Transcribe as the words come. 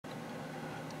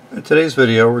In today's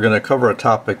video, we're going to cover a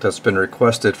topic that's been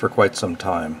requested for quite some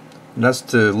time, and that's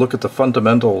to look at the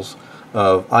fundamentals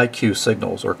of IQ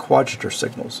signals or quadrature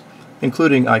signals,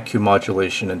 including IQ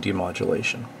modulation and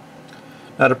demodulation.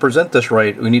 Now, to present this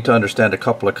right, we need to understand a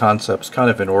couple of concepts kind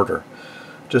of in order.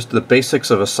 Just the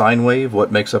basics of a sine wave, what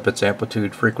makes up its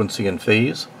amplitude, frequency, and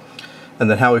phase, and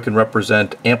then how we can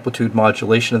represent amplitude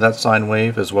modulation of that sine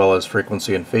wave as well as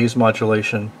frequency and phase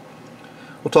modulation.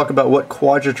 We'll talk about what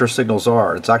quadrature signals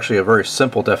are. It's actually a very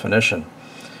simple definition.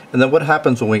 And then what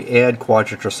happens when we add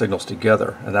quadrature signals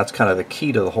together, and that's kind of the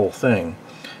key to the whole thing.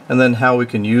 And then how we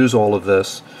can use all of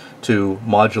this to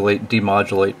modulate,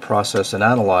 demodulate, process, and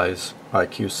analyze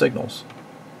IQ signals.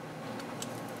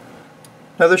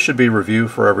 Now this should be review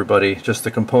for everybody, just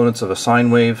the components of a sine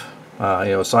wave.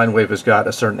 A sine wave has got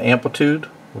a certain amplitude,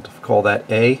 we'll call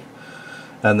that A,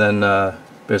 and then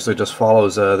basically just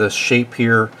follows this shape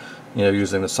here,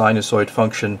 using the sinusoid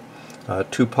function,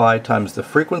 2 pi times the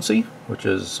frequency, which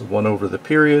is 1 over the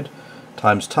period,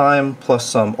 times time, plus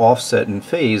some offset in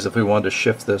phase if we wanted to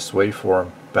shift this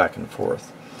waveform back and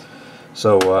forth.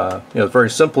 So, very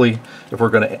simply, if we're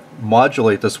going to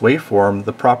modulate this waveform,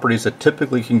 the properties that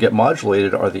typically can get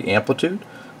modulated are the amplitude,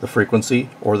 the frequency,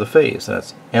 or the phase. And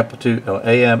that's amplitude,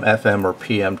 AM, FM, or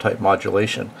PM type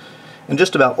modulation. And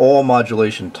just about all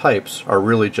modulation types are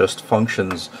really just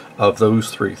functions of those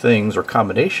three things or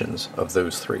combinations of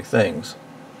those three things.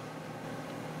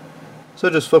 So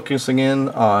just focusing in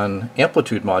on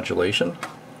amplitude modulation,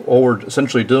 all we're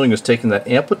essentially doing is taking that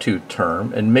amplitude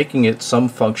term and making it some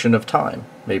function of time,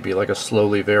 maybe like a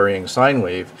slowly varying sine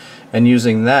wave, and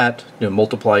using that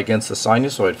multiply against the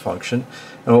sinusoid function.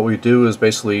 And what we do is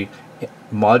basically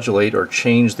modulate or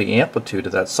change the amplitude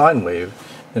of that sine wave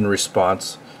in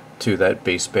response to that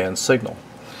baseband signal.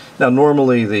 Now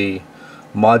normally the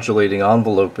modulating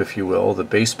envelope, if you will, the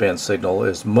baseband signal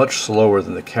is much slower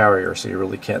than the carrier, so you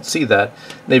really can't see that.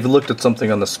 And if you looked at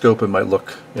something on the scope, it might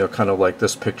look kind of like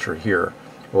this picture here.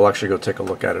 We'll actually go take a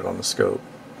look at it on the scope.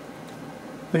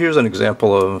 Here's an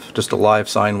example of just a live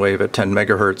sine wave at 10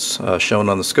 megahertz shown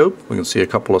on the scope. We can see a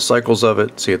couple of cycles of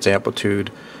it, see its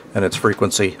amplitude and its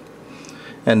frequency.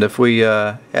 And if we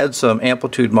add some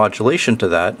amplitude modulation to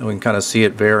that, we can kind of see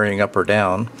it varying up or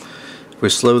down. If we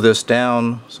slow this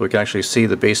down so we can actually see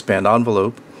the baseband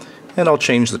envelope, and I'll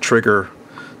change the trigger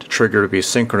to be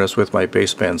synchronous with my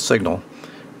baseband signal.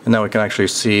 And now we can actually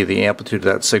see the amplitude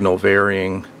of that signal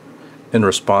varying in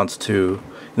response to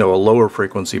a lower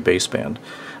frequency baseband.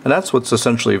 And that's what's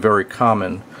essentially very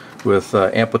common with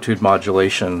amplitude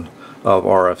modulation of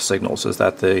RF signals, is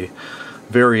that the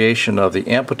variation of the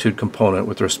amplitude component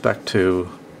with respect to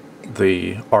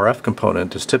the RF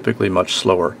component is typically much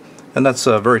slower. And that's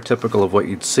very typical of what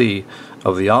you'd see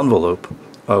of the envelope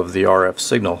of the RF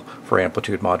signal for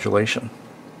amplitude modulation.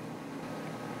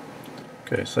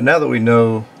 Okay, so now that we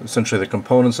know essentially the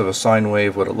components of a sine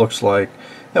wave, what it looks like,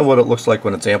 and what it looks like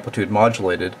when it's amplitude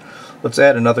modulated, let's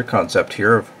add another concept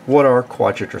here of what are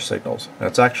quadrature signals. And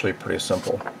it's actually pretty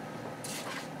simple.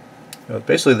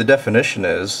 Basically the definition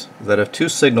is that if two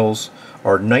signals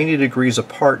are 90 degrees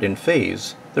apart in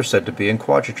phase, they're said to be in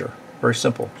quadrature. Very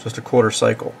simple, just a quarter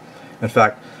cycle. In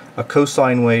fact, a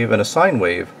cosine wave and a sine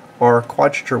wave are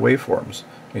quadrature waveforms.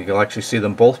 You can actually see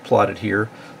them both plotted here.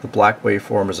 The black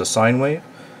waveform is a sine wave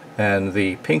and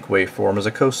the pink waveform is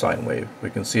a cosine wave. We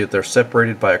can see that they're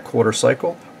separated by a quarter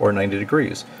cycle or 90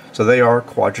 degrees. So they are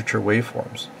quadrature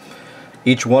waveforms.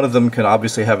 Each one of them can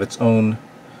obviously have its own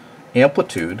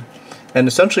amplitude. And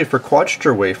essentially for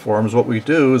quadrature waveforms, what we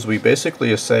do is we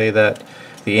basically say that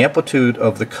the amplitude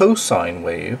of the cosine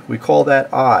wave, we call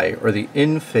that I, or the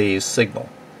in-phase signal.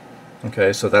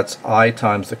 Okay, so that's I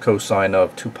times the cosine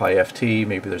of 2 pi ft.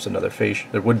 Maybe there's another phase,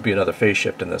 there wouldn't be another phase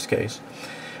shift in this case.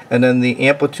 And then the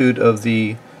amplitude of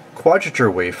the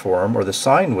quadrature waveform, or the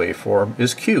sine waveform,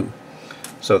 is Q.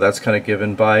 So that's kind of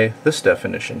given by this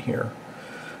definition here.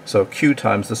 So Q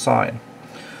times the sine.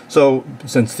 So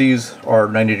since these are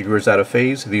 90 degrees out of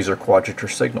phase, these are quadrature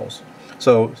signals.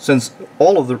 So since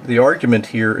all of the argument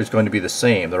here is going to be the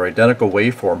same, they're identical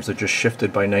waveforms, they're just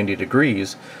shifted by 90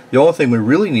 degrees, the only thing we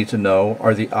really need to know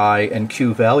are the I and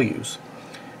Q values.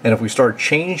 And if we start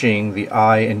changing the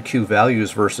I and Q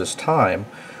values versus time,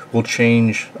 we'll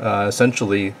change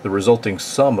essentially the resulting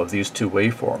sum of these two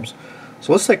waveforms.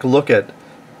 So let's take a look at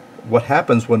what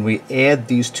happens when we add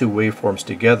these two waveforms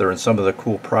together and some of the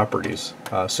cool properties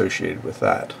associated with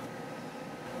that.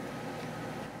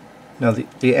 Now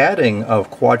the adding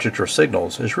of quadrature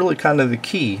signals is really kind of the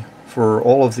key for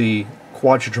all of the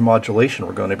quadrature modulation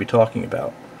we're going to be talking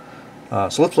about.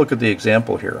 So let's look at the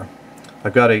example here.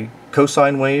 I've got a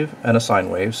cosine wave and a sine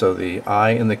wave, so the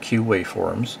I and the Q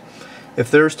waveforms. If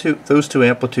those two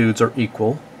amplitudes are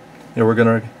equal, we're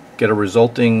going to get a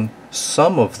resulting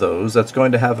sum of those that's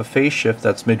going to have a phase shift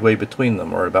that's midway between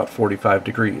them, or about 45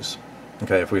 degrees.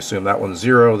 Okay, if we assume that one's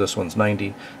 0, this one's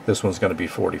 90, this one's going to be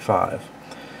 45.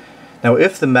 Now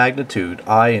if the magnitude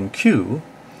I and Q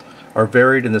are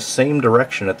varied in the same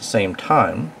direction at the same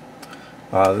time,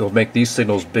 it'll make these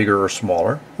signals bigger or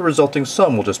smaller. The resulting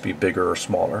sum will just be bigger or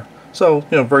smaller. So,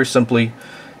 very simply,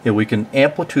 we can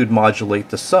amplitude modulate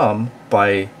the sum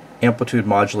by amplitude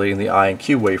modulating the I and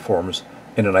Q waveforms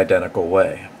in an identical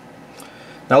way.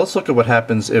 Now let's look at what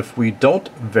happens if we don't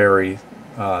vary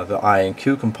the I and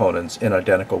Q components in an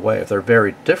identical way, if they're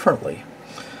varied differently.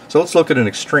 So let's look at an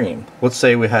extreme. Let's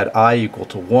say we had I equal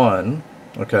to 1,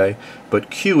 okay, but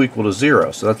Q equal to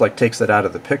 0, so that takes that out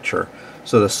of the picture.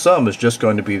 So the sum is just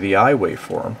going to be the I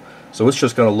waveform, so it's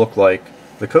just going to look like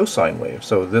the cosine wave.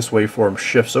 So this waveform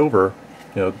shifts over,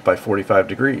 by 45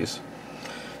 degrees.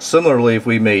 Similarly, if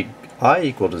we made I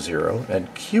equal to 0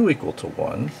 and Q equal to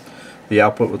 1, the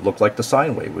output would look like the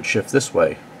sine wave, would shift this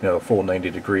way, a full 90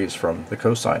 degrees from the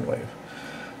cosine wave.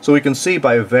 So we can see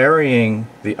by varying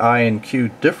the I and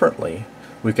Q differently,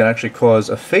 we can actually cause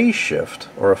a phase shift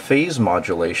or a phase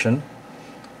modulation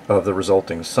of the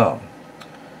resulting sum.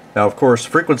 Now of course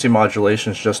frequency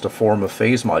modulation is just a form of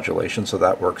phase modulation, so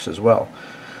that works as well.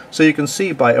 So you can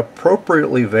see by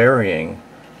appropriately varying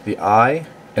the I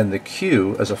and the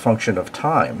Q as a function of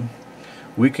time,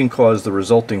 we can cause the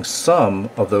resulting sum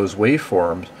of those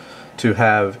waveforms to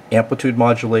have amplitude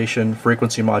modulation,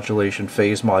 frequency modulation,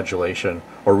 phase modulation,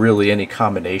 or really any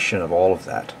combination of all of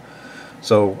that.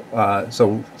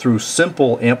 So through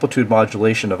simple amplitude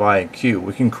modulation of I and Q,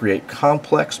 we can create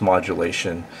complex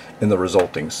modulation in the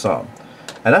resulting sum.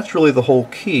 And that's really the whole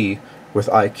key with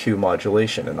IQ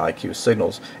modulation and IQ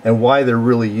signals, and why they're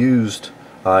really used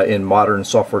in modern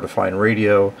software-defined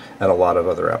radio and a lot of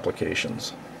other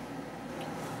applications.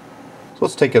 So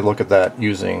let's take a look at that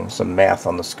using some math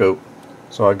on the scope.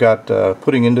 So I've got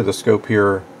putting into the scope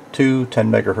here two 10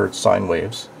 megahertz sine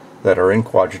waves that are in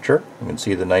quadrature. You can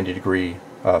see the 90-degree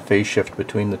phase shift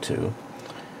between the two.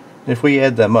 If we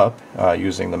add them up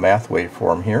using the math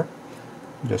waveform here,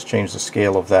 just change the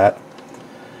scale of that,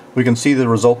 we can see the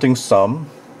resulting sum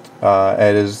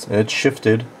it's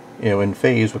shifted in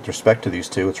phase with respect to these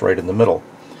two. It's right in the middle.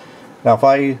 Now if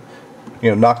I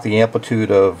knock the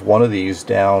amplitude of one of these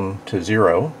down to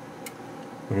 0,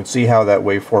 we can see how that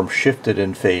waveform shifted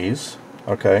in phase.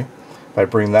 Okay, if I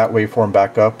bring that waveform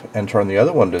back up and turn the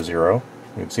other one to 0,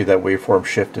 you can see that waveform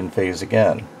shift in phase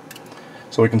again.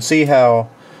 So we can see how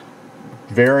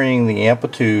varying the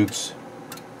amplitudes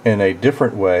in a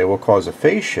different way will cause a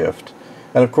phase shift.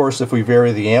 And of course, if we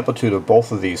vary the amplitude of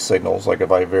both of these signals, like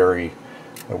if I vary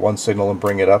one signal and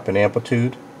bring it up in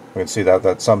amplitude, we can see that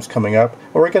that sum's coming up.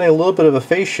 But we're getting a little bit of a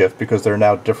phase shift because they're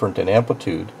now different in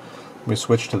amplitude. We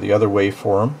switch to the other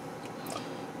waveform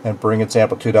and bring its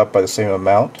amplitude up by the same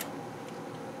amount.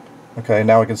 Okay,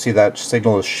 now we can see that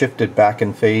signal is shifted back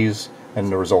in phase and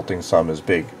the resulting sum is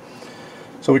big.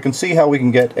 So we can see how we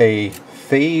can get a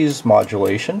phase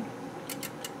modulation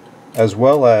as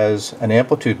well as an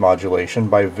amplitude modulation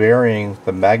by varying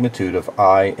the magnitude of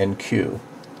I and Q.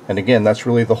 And again, that's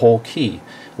really the whole key.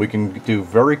 We can do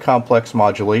very complex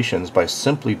modulations by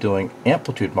simply doing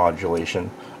amplitude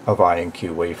modulation of I and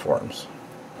Q waveforms.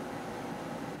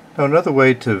 Now another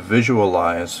way to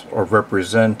visualize or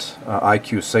represent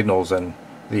IQ signals and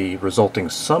the resulting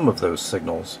sum of those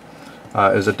signals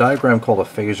is a diagram called a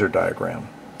phasor diagram.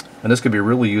 And this could be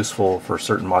really useful for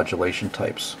certain modulation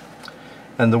types.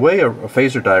 And the way a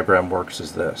phasor diagram works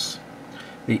is this.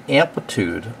 The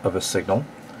amplitude of a signal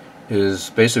is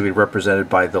basically represented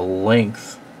by the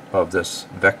length of this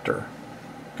vector,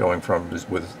 going from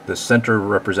with the center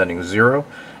representing 0,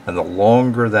 and the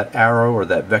longer that arrow or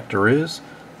that vector is,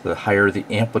 the higher the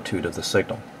amplitude of the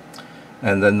signal.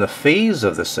 And then the phase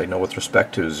of the signal with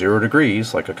respect to 0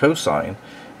 degrees, like a cosine,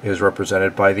 is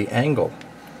represented by the angle,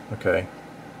 okay,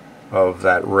 of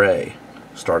that ray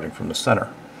starting from the center.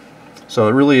 So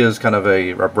it really is kind of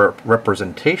a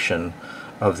representation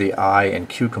of the I and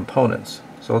Q components.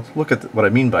 So let's look at what I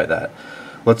mean by that.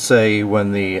 Let's say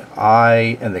when the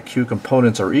I and the Q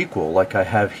components are equal, like I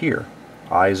have here.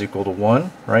 I is equal to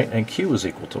 1, right, and Q is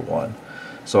equal to 1.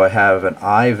 So I have an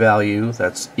I value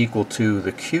that's equal to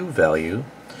the Q value.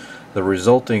 The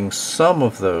resulting sum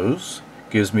of those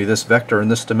gives me this vector in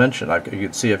this dimension. You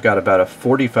can see I've got about a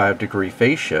 45-degree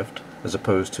phase shift as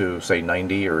opposed to, say,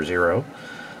 90 or 0.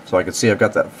 So I can see I've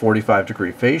got that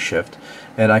 45-degree phase shift,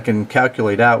 and I can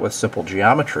calculate out with simple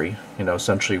geometry,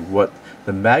 essentially what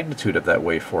the magnitude of that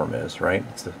waveform is, right?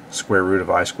 It's the square root of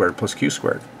I squared plus Q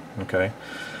squared, okay?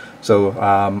 So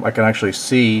I can actually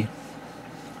see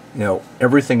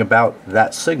everything about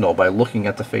that signal by looking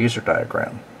at the phasor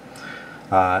diagram.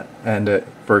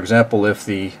 For example, if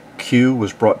the Q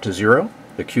was brought to 0,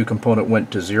 the Q component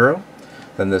went to 0,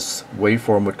 then this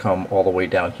waveform would come all the way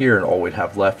down here, and all we'd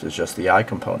have left is just the I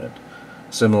component.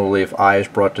 Similarly, if I is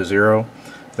brought to 0,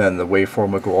 then the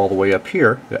waveform would go all the way up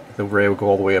here. The array would go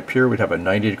all the way up here. We'd have a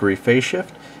 90-degree phase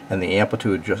shift, and the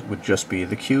amplitude would just be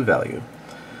the Q value.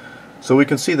 So we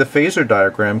can see the phasor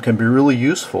diagram can be really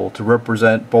useful to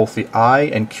represent both the I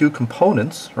and Q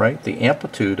components, right? The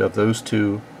amplitude of those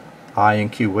two I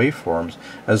and Q waveforms,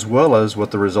 as well as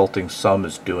what the resulting sum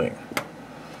is doing.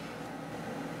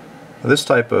 This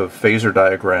type of phasor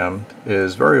diagram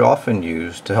is very often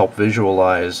used to help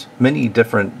visualize many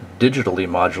different digitally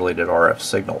modulated RF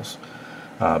signals,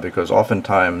 because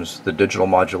oftentimes the digital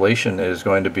modulation is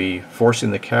going to be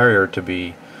forcing the carrier to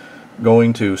be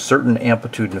going to certain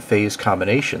amplitude and phase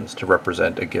combinations to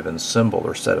represent a given symbol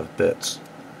or set of bits.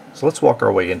 So let's walk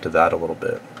our way into that a little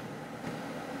bit.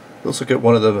 Let's look at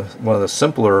one of the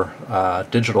simpler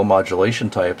digital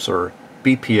modulation types, or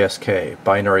BPSK,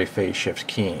 binary phase shift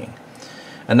keying.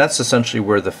 And that's essentially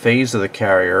where the phase of the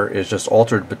carrier is just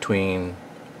altered between,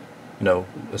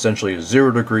 essentially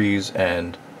 0 degrees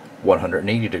and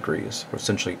 180 degrees, or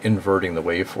essentially inverting the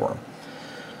waveform.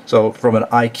 So from an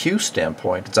IQ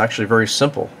standpoint, it's actually very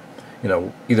simple.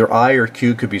 Either I or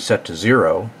Q could be set to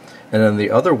 0, and then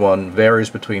the other one varies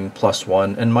between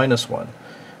 +1 and -1.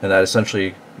 And that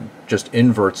essentially just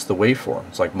inverts the waveform.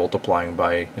 It's like multiplying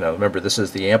by, remember, this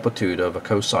is the amplitude of a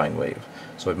cosine wave.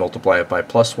 So we multiply it by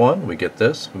 +1, we get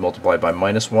this. We multiply it by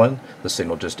 -1, the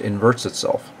signal just inverts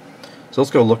itself. So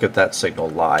let's go look at that signal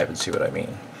live and see what I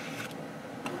mean.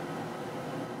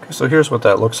 Okay, so here's what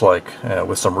that looks like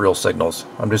with some real signals.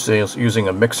 I'm just using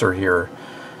a mixer here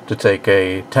to take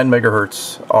a 10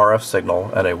 megahertz RF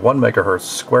signal and a 1 megahertz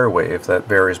square wave that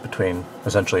varies between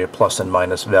essentially a plus and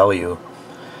minus value,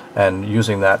 and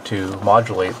using that to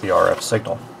modulate the RF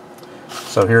signal.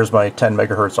 So here's my 10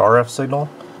 megahertz RF signal.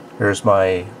 Here's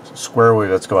my square wave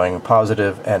that's going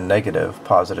positive and negative,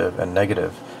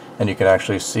 and you can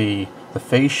actually see the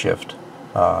phase shift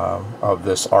of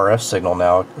this RF signal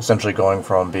now, essentially going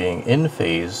from being in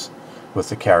phase with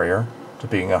the carrier to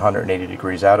being 180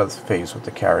 degrees out of phase with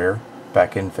the carrier,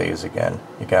 back in phase again.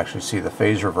 You can actually see the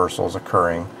phase reversals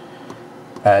occurring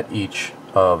at each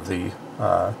of the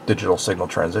digital signal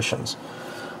transitions.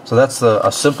 So that's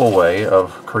a simple way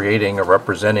of creating or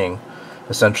representing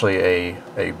essentially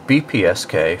a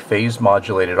BPSK, phase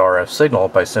modulated RF signal,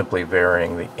 by simply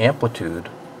varying the amplitude,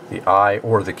 the I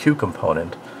or the Q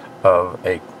component of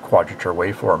a quadrature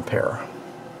waveform pair.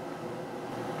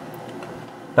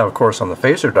 Now, of course, on the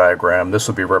phasor diagram, this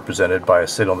will be represented by a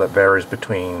signal that varies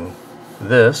between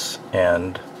this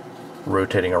and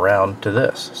rotating around to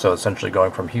this. So essentially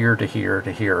going from here to here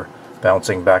to here,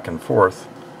 bouncing back and forth,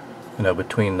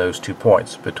 between those 2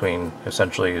 points, between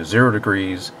essentially 0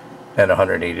 degrees and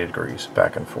 180 degrees,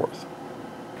 back and forth.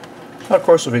 Now, of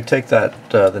course, if we take that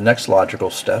the next logical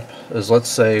step is, let's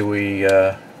say we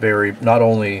vary not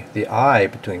only the I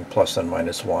between plus and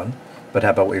 -1, but how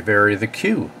about we vary the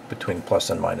Q between plus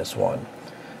and -1,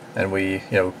 and we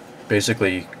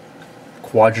basically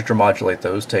quadrature modulate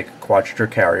those. Take a quadrature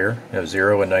carrier,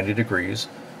 0 and 90 degrees,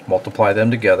 multiply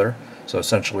them together. So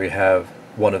essentially we have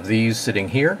one of these sitting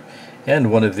here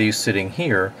and one of these sitting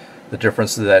here. The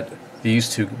difference is that these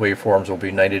two waveforms will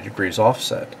be 90 degrees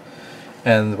offset.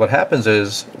 And what happens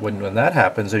is, when that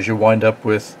happens, is you wind up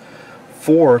with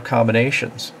 4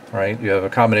 combinations, right? You have a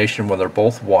combination when they're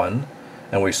both 1,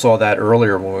 and we saw that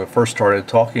earlier when we first started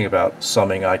talking about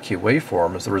summing IQ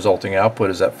waveforms. The resulting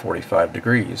output is at 45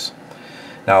 degrees.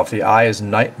 Now, if the I is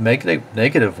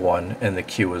 -1 and the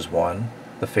Q is 1,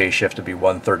 the phase shift would be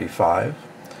 135.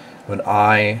 When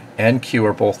I and Q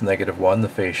are both -1, the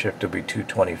phase shift will be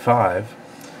 225.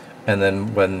 And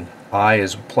then when I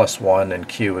is +1 and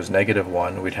Q is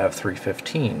 -1, we'd have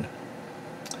 315.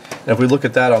 Now, if we look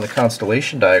at that on the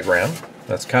constellation diagram,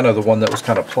 that's kind of the one that was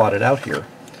kind of plotted out here.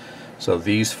 So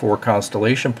these 4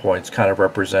 constellation points kind of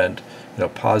represent,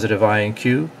 positive I and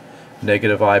Q,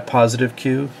 negative I, positive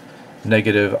Q,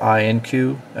 negative I and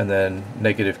Q, and then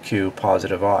negative Q,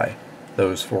 positive I.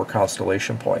 Those 4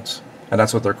 constellation points. And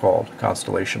that's what they're called,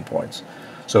 constellation points.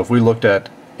 So if we looked at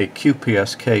a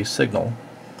QPSK signal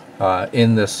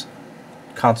in this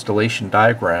constellation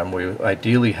diagram, we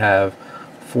ideally have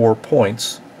 4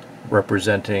 points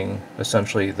representing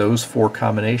essentially those 4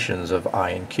 combinations of I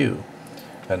and Q.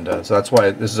 And so that's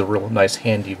why this is a real nice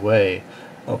handy way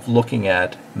of looking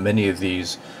at many of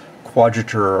these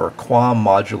quadrature or QAM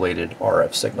modulated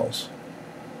RF signals.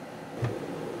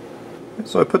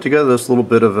 So I put together this little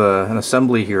bit of an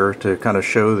assembly here to kind of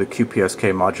show the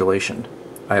QPSK modulation.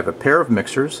 I have a pair of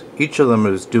mixers. Each of them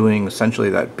is doing essentially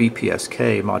that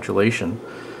BPSK modulation.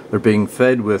 They're being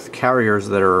fed with carriers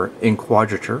that are in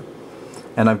quadrature,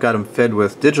 and I've got them fed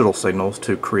with digital signals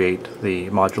to create the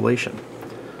modulation.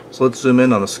 So let's zoom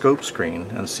in on the scope screen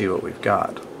and see what we've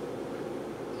got.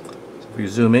 So if we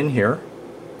zoom in here,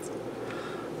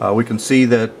 we can see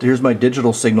that here's my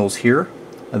digital signals here,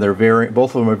 and they're varying.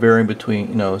 Both of them are varying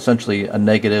between, essentially a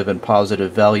negative and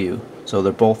positive value. So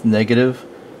they're both negative,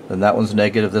 and that one's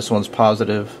negative, this one's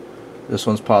positive,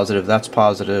 that's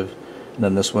positive, and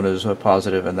then this one is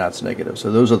positive and that's negative.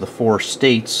 So those are the four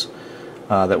states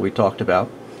that we talked about,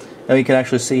 and you can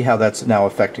actually see how that's now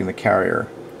affecting the carrier.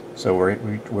 So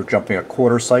we're jumping a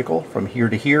quarter cycle from here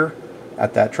to here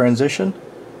at that transition.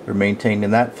 We're maintained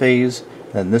in that phase,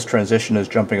 and this transition is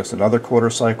jumping us another quarter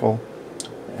cycle,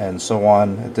 and so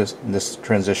on. This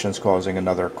transition is causing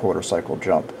another quarter cycle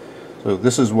jump. So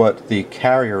this is what the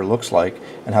carrier looks like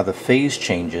and how the phase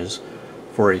changes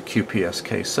for a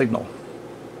QPSK signal.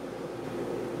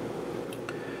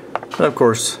 And of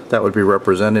course, that would be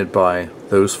represented by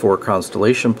those four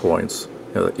constellation points,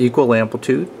 equal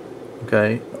amplitude,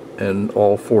 okay, in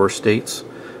all four states,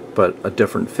 but a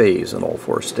different phase in all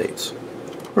four states.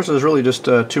 Of course, there's really just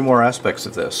two more aspects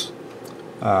of this.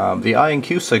 The I and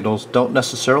Q signals don't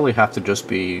necessarily have to just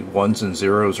be ones and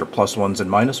zeros or plus ones and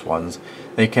minus ones.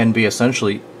 They can be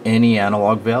essentially any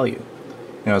analog value.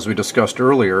 As we discussed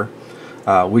earlier,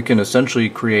 we can essentially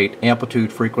create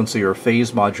amplitude, frequency, or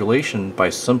phase modulation by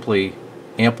simply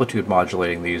amplitude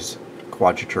modulating these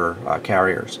quadrature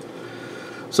carriers.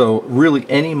 So really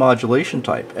any modulation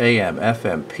type, AM,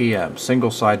 FM, PM,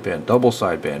 single sideband, double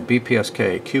sideband,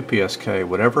 BPSK, QPSK,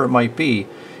 whatever it might be,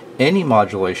 any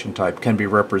modulation type can be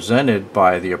represented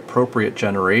by the appropriate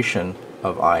generation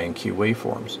of I and Q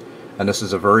waveforms. And this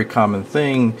is a very common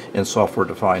thing in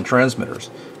software-defined transmitters,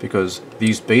 because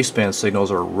these baseband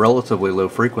signals are relatively low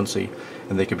frequency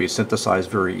and they can be synthesized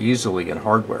very easily in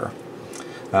hardware,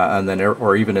 and then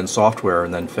or even in software,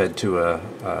 and then fed to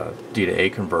a D to A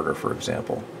converter, for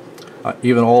example.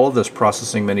 Even all of this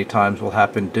processing many times will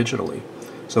happen digitally.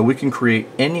 So we can create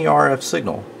any RF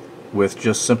signal with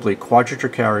just simply quadrature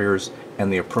carriers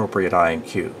and the appropriate I and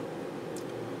Q.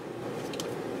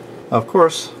 Of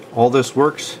course, all this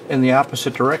works in the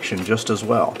opposite direction just as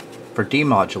well for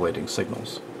demodulating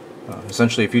signals.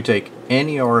 Essentially, if you take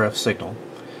any RF signal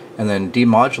and then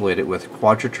demodulate it with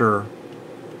quadrature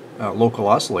local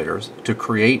oscillators to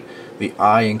create the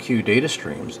I and Q data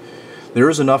streams, there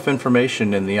is enough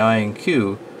information in the I and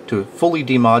Q to fully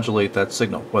demodulate that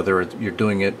signal, whether you're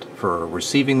doing it for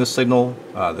receiving the signal,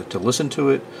 to listen to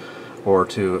it, or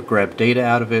to grab data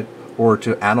out of it, or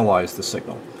to analyze the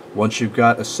signal. Once you've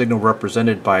got a signal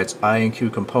represented by its I and Q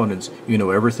components, you know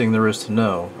everything there is to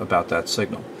know about that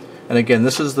signal. And again,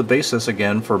 this is the basis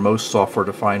again for most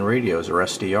software-defined radios, or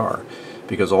SDR,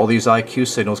 because all these IQ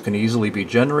signals can easily be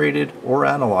generated or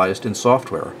analyzed in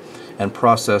software and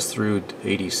processed through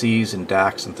ADCs and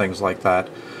DACs and things like that.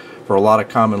 For a lot of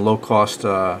common low-cost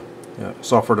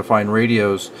software-defined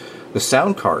radios, the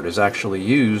sound card is actually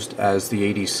used as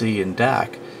the ADC and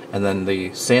DAC, and then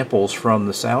the samples from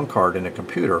the sound card in a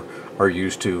computer are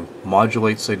used to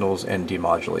modulate signals and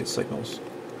demodulate signals.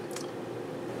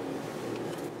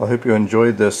 I hope you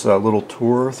enjoyed this little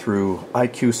tour through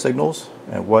IQ signals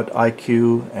and what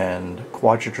IQ and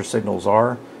quadrature signals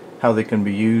are, how they can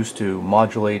be used to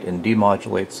modulate and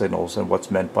demodulate signals, and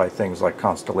what's meant by things like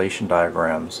constellation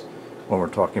diagrams when we're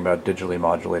talking about digitally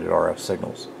modulated RF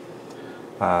signals.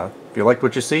 If you liked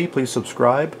what you see, please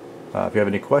subscribe. If you have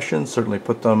any questions, certainly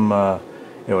put them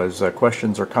as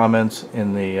questions or comments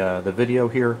in the video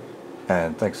here.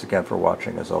 And thanks again for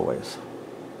watching, as always.